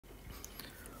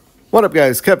What up,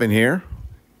 guys? Kevin here.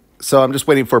 So I'm just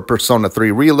waiting for Persona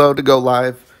 3 Reload to go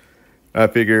live. I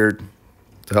figured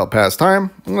to help pass time,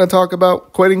 I'm going to talk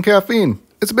about quitting caffeine.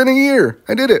 It's been a year.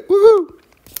 I did it. Woohoo!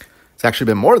 It's actually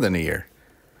been more than a year.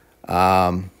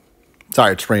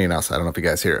 Sorry, it's raining outside. I don't know if you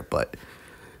guys hear it, but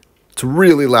it's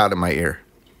really loud in my ear.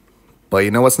 But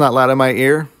you know what's not loud in my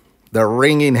ear? The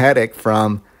ringing headache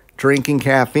from drinking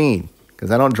caffeine,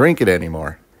 because I don't drink it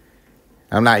anymore.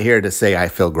 I'm not here to say I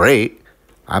feel great.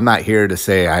 I'm not here to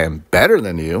say I am better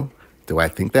than you. Do I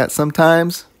think that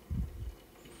sometimes?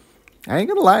 I ain't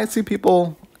gonna lie. I see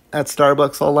people at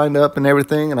Starbucks all lined up and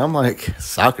everything, and I'm like,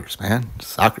 sockers, man,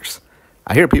 sockers.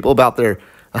 I hear people about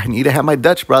I need to have my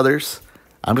Dutch brothers.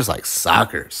 I'm just like,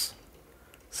 sockers.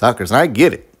 And I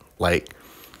get it. Like,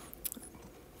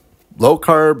 low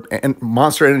carb and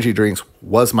Monster Energy drinks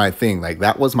was my thing. Like,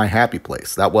 that was my happy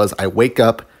place. I wake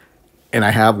up and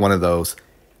I have one of those,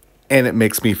 and it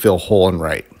makes me feel whole and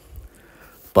right.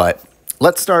 But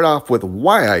let's start off with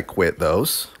why I quit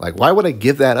those. Like, why would I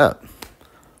give that up?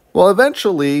 Well,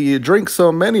 eventually, you drink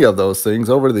so many of those things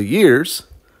over the years.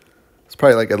 It's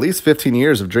probably like at least 15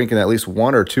 years of drinking at least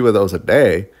one or two of those a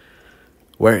day,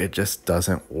 where it just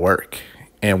doesn't work.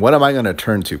 And what am I going to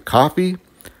turn to? Coffee?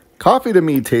 Coffee to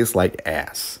me tastes like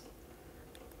ass.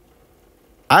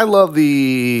 I love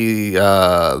the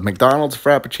McDonald's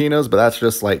Frappuccinos, but that's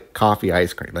just like coffee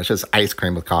ice cream. That's just ice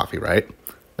cream with coffee, right?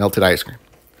 Melted ice cream.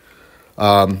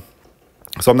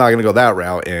 So I'm not going to go that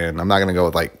route, and I'm not going to go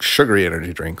with like sugary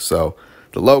energy drinks. So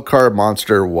the low carb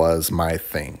Monster was my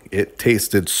thing. It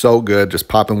tasted so good, just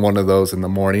popping one of those in the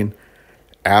morning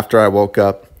after I woke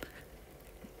up.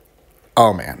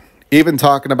 Oh man, even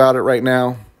talking about it right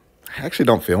now, I actually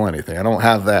don't feel anything. I don't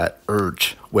have that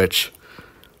urge, which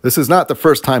this is not the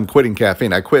first time quitting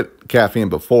caffeine. I quit caffeine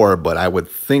before, but I would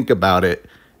think about it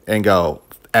and go,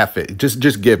 F it.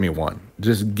 Just give me one.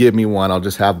 Just give me one. I'll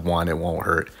just have one. It won't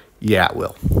hurt. Yeah, it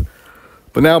will.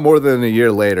 But now, more than a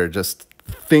year later, just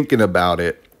thinking about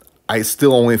it, I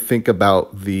still only think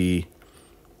about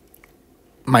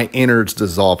my innards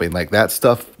dissolving. Like, that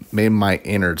stuff made my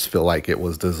innards feel like it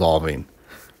was dissolving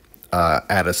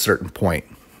at a certain point.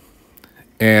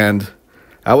 And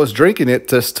I was drinking it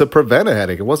just to prevent a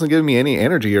headache. It wasn't giving me any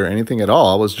energy or anything at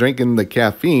all. I was drinking the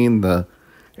caffeine, the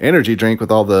energy drink with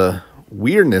all the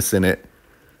weirdness in it,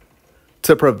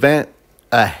 to prevent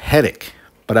a headache,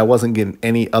 but I wasn't getting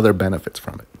any other benefits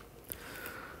from it.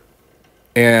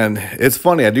 And it's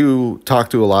funny, I do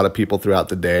talk to a lot of people throughout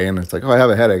the day, and it's like, oh, I have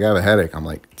a headache. I'm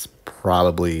like, it's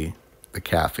probably the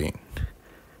caffeine.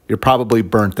 You're probably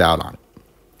burnt out on it.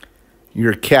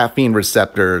 Your caffeine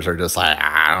receptors are just like,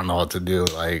 I don't know what to do.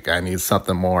 Like, I need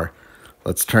something more.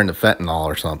 Let's turn to fentanyl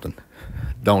or something.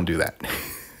 Don't do that.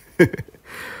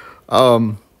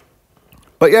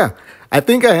 But yeah, I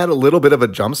think I had a little bit of a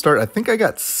jump start. I think I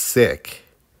got sick.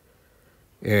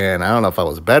 And I don't know if I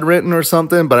was bedridden or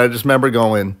something, but I just remember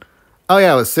going, oh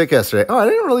yeah, I was sick yesterday. Oh, I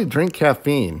didn't really drink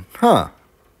caffeine. Huh.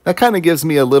 That kind of gives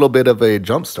me a little bit of a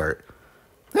jump start.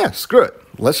 Yeah, screw it.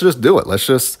 Let's just do it. Let's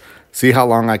just see how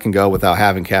long I can go without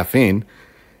having caffeine.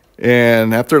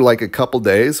 And after like a couple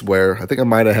days, where I think I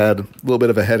might have had a little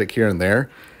bit of a headache here and there.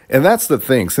 And that's the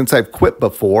thing. Since I've quit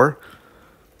before,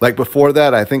 like before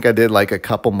that, I think I did like a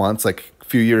couple months, like a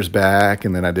few years back.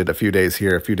 And then I did a few days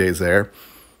here, a few days there.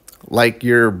 Like,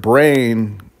 your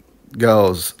brain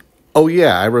goes, oh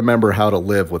yeah, I remember how to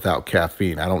live without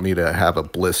caffeine. I don't need to have a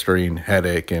blistering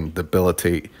headache and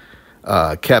debilitate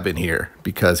Kevin here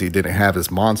because he didn't have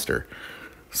his Monster.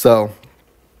 So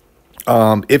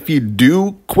if you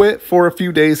do quit for a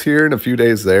few days here and a few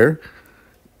days there,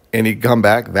 and you come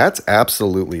back, that's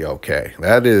absolutely okay.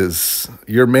 That is,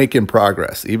 you're making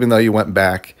progress. Even though you went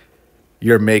back,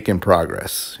 you're making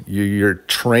progress. You're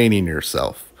training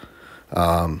yourself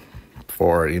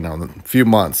for, a few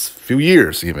months, few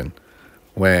years even,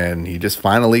 when you just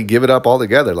finally give it up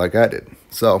altogether like I did.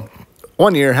 So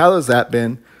 1 year, how has that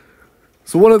been?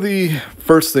 So one of the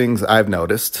first things I've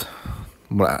noticed,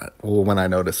 when I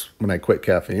quit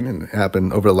caffeine, and it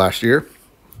happened over the last year,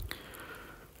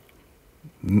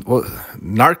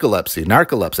 narcolepsy.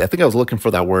 I think I was looking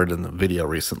for that word in the video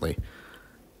recently.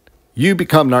 You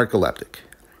become narcoleptic.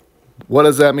 What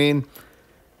does that mean?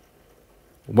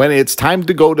 When it's time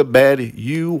to go to bed,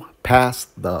 you pass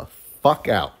the fuck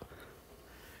out.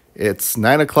 It's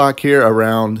 9 o'clock here.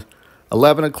 Around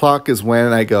 11 o'clock is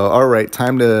when I go, all right,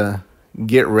 time to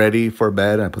get ready for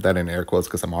bed. I put that in air quotes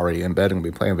because I'm already in bed and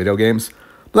be playing video games.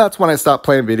 But that's when I stop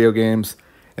playing video games.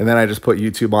 And then I just put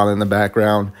YouTube on in the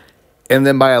background. And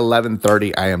then by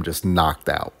 11:30, I am just knocked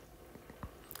out.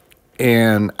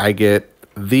 And I get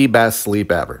the best sleep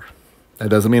ever. That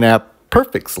doesn't mean I have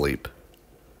perfect sleep,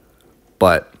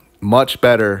 but much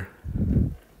better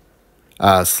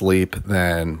sleep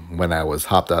than when I was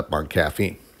hopped up on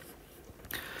caffeine.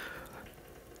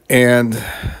 And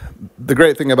the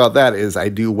great thing about that is I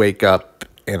do wake up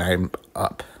and I'm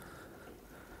up.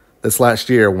 This last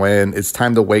year, when it's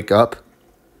time to wake up,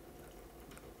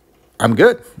 I'm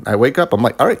good. I wake up, I'm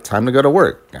like, all right, time to go to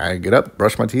work. I get up,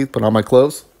 brush my teeth, put on my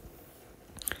clothes,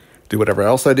 do whatever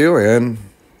else I do, and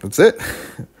that's it.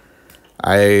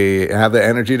 I have the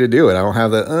energy to do it. I don't have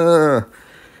the,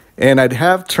 And I'd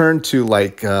have turned to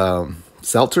like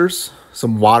seltzers,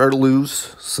 some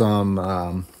Waterloos,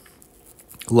 some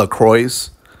LaCroix,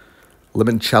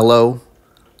 limoncello,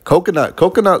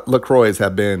 coconut LaCroix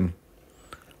have been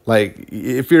like,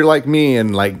 if you're like me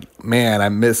and like, man, I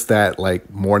miss that like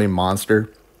morning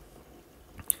Monster.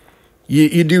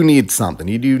 You do need something.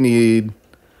 You do need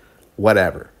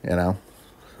whatever, you know,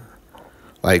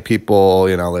 like people,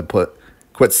 you know, they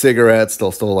quit cigarettes.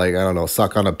 They'll still like, I don't know,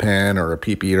 suck on a pen or a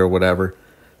pee-pee or whatever.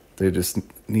 They just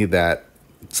need that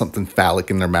something phallic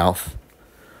in their mouth.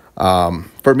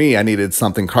 For me, I needed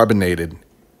something carbonated,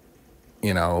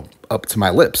 you know, up to my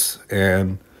lips.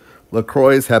 And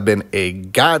LaCroix have been a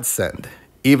godsend,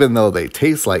 even though they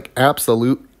taste like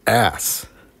absolute ass.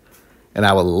 And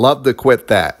I would love to quit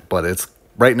that, but it's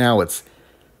right now it's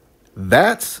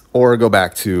that or go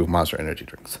back to Monster Energy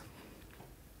drinks.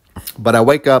 But I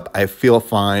wake up, I feel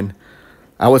fine.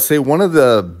 I would say one of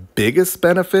the biggest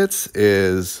benefits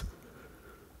is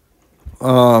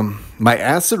my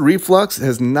acid reflux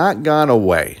has not gone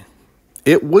away.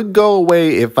 It would go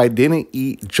away if I didn't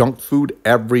eat junk food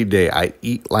every day. I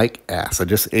eat like ass. I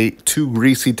just ate 2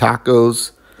 greasy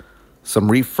tacos, some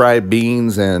refried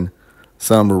beans, and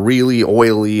some really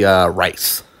oily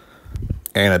rice,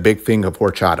 and a big thing of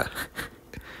horchata.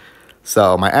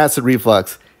 So my acid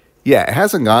reflux, yeah, it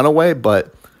hasn't gone away,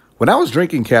 but when I was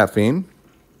drinking caffeine,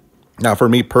 now for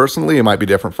me personally, it might be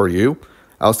different for you.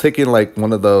 I was taking like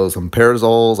one of those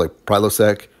Parazols, like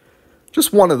Prilosec,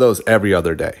 just one of those every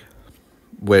other day,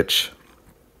 which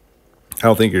I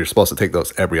don't think you're supposed to take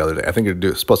those every other day. I think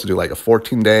you're supposed to do like a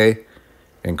 14-day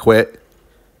and quit.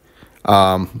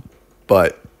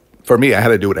 But for me, I had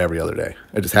to do it every other day.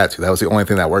 I just had to. That was the only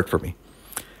thing that worked for me.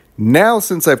 Now,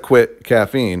 since I've quit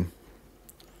caffeine,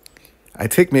 I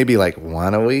take maybe like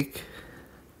 1 a week,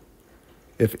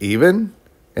 if even.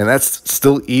 And that's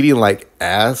still eating like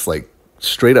ass, like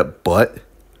straight up butt.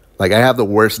 Like I have the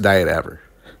worst diet ever.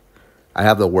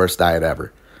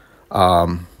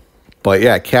 But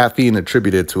yeah, caffeine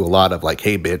attributed to a lot of like,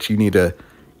 hey, bitch, you need to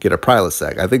get a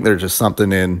Prilosec. I think there's just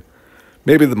something in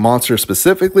maybe the Monster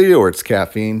specifically, or it's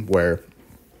caffeine, where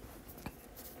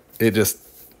it just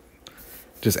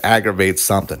aggravates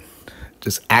something.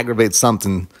 Just aggravates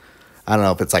something. I don't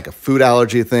know if it's like a food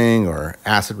allergy thing or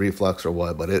acid reflux or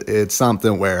what, but it's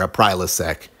something where a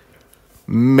Prilosec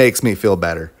makes me feel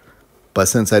better. But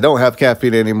since I don't have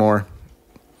caffeine anymore,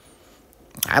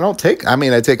 I take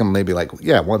them maybe like,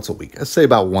 once a week. Let's say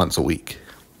about once a week,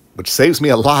 which saves me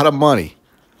a lot of money.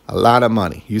 A lot of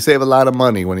money. You save a lot of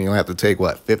money when you don't have to take,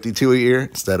 52 a year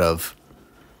instead of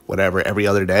whatever, every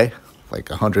other day, like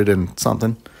 100 and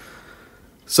something.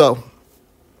 So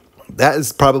that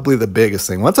is probably the biggest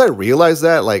thing. Once I realized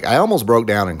that, like, I almost broke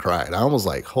down and cried. I almost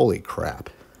like, holy crap.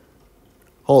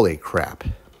 Holy crap.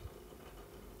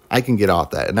 I can get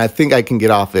off that. And I think I can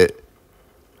get off it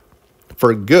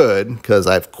for good because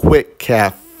I've quit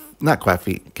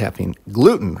caffeine,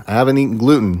 gluten. I haven't eaten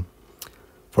gluten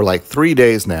for like 3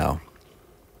 days now.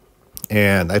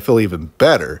 And I feel even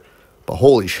better. But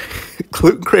holy shit,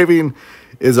 gluten craving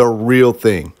is a real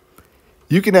thing.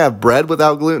 You can have bread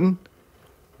without gluten,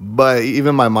 but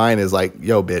even my mind is like,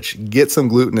 yo, bitch, get some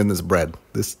gluten in this bread.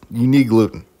 You need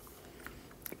gluten.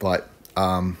 But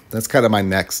that's kind of my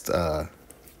next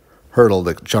hurdle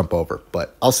to jump over.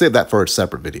 But I'll save that for a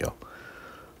separate video.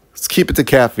 Let's keep it to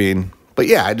caffeine. But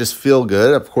yeah, I just feel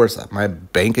good. Of course, my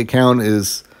bank account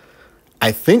is,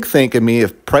 I think, thanking me.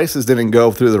 If prices didn't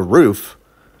go through the roof,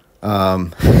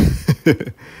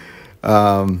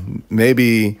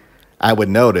 maybe I would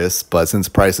notice. But since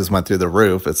prices went through the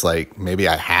roof, it's like maybe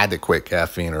I had to quit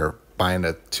caffeine or buying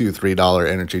a $2-3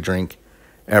 energy drink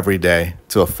every day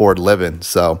to afford living.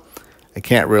 So I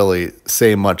can't really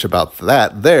say much about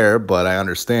that there, but I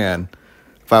understand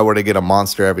if I were to get a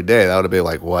Monster every day, that would be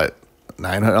like what,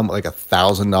 $900, like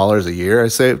 $1,000 a year I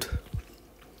saved.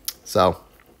 So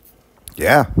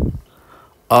yeah.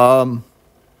 But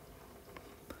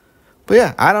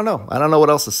yeah, I don't know. I don't know what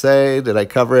else to say. Did I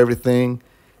cover everything?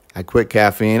 I quit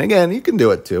caffeine. Again, you can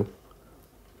do it too.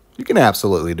 You can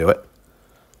absolutely do it.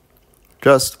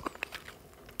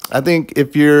 I think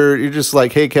if you're just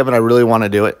like, hey, Kevin, I really want to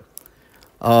do it.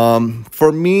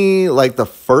 For me, like the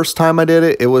first time I did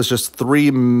it, it was just I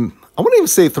wouldn't even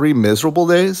say 3 miserable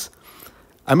days.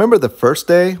 I remember the first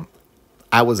day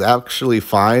I was actually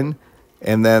fine.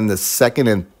 And then the second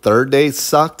and third day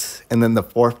sucked. And then the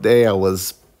fourth day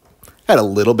had a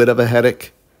little bit of a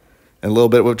headache and a little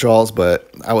bit of withdrawals,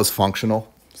 but I was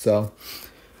functional. So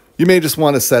you may just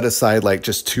want to set aside like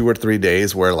just 2 or 3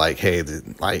 days where like, hey,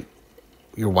 like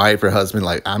your wife or husband,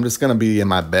 like, I'm just going to be in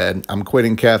my bed. I'm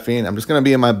quitting caffeine. I'm just going to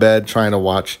be in my bed trying to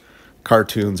watch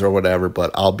cartoons or whatever,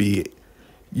 but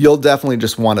you'll definitely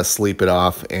just want to sleep it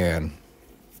off and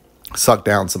suck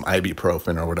down some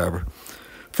ibuprofen or whatever.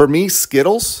 For me,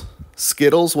 Skittles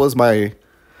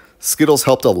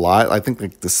helped a lot. I think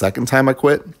like the second time I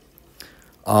quit,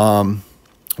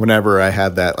 whenever I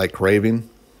had that like craving,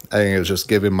 I think it was just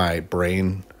giving my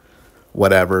brain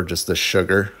whatever, just the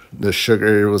sugar. The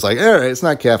sugar was like, all right, it's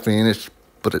not caffeine,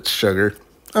 but it's sugar.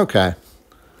 Okay,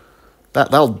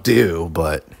 that'll do.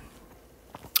 But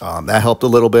that helped a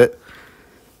little bit.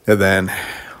 And then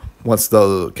once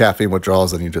the caffeine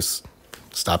withdrawals, then you just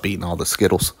stop eating all the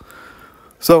Skittles.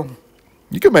 So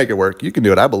you can make it work. You can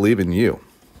do it. I believe in you.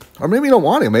 Or maybe you don't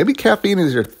want it. Maybe caffeine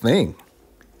is your thing.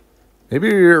 Maybe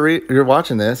you're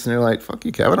watching this and you're like, fuck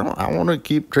you, Kevin. I want to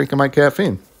keep drinking my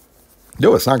caffeine.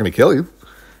 No, it's not going to kill you.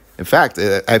 In fact,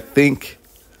 I think,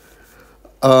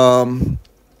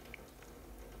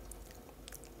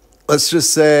 let's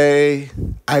just say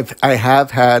I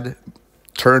have had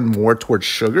turned more towards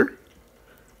sugar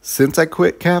since I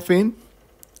quit caffeine.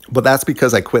 But that's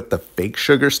because I quit the fake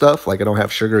sugar stuff. Like I don't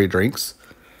have sugary drinks.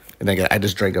 And I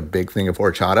just drank a big thing of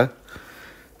horchata.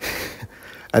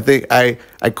 I think I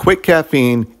quit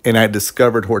caffeine and I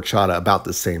discovered horchata about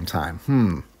the same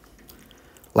time.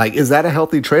 Like, is that a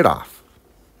healthy trade-off?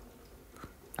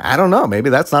 I don't know. Maybe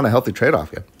that's not a healthy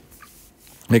trade-off yet.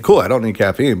 I mean, cool, I don't need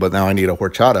caffeine, but now I need a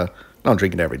horchata. I don't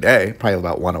drink it every day, probably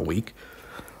about one a week.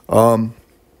 But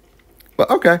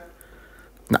okay.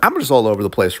 Now, I'm just all over the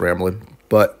place rambling.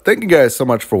 But thank you guys so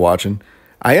much for watching.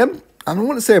 I don't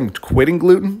want to say I'm quitting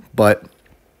gluten, but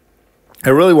I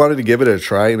really wanted to give it a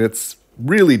try, and it's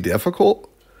really difficult.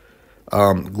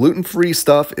 Gluten-free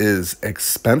stuff is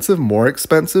expensive, more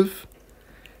expensive.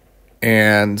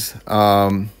 And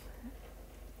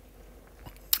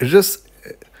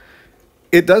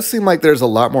it does seem like there's a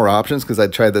lot more options because I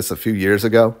tried this a few years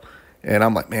ago. And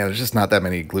I'm like, man, there's just not that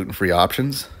many gluten-free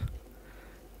options.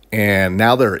 And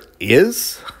now there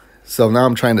is. So now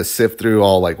I'm trying to sift through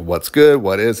all like what's good,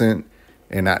 what isn't,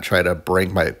 and not try to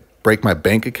break my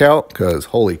bank account because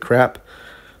holy crap.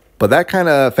 But that kind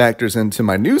of factors into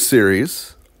my new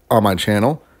series on my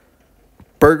channel,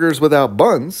 Burgers Without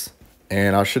Buns.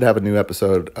 And I should have a new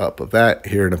episode up of that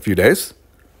here in a few days.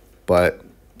 But,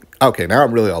 okay, now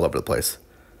I'm really all over the place.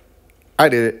 I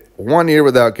did it 1 year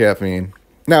without caffeine.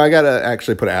 Now, I got to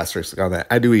actually put an asterisk on that.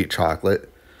 I do eat chocolate.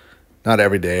 Not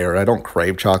every day, or I don't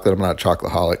crave chocolate. I'm not a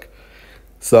chocoholic.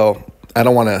 So, I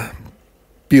don't want to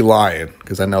be lying,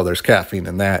 because I know there's caffeine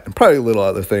in that, and probably little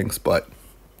other things, but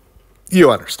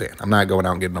you understand. I'm not going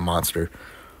out and getting a Monster,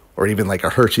 or even like a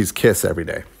Hershey's Kiss every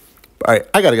day. All right,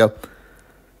 I got to go.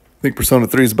 I think Persona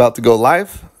 3 is about to go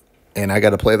live, and I got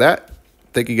to play that.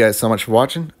 Thank you guys so much for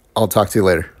watching. I'll talk to you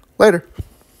later. Later.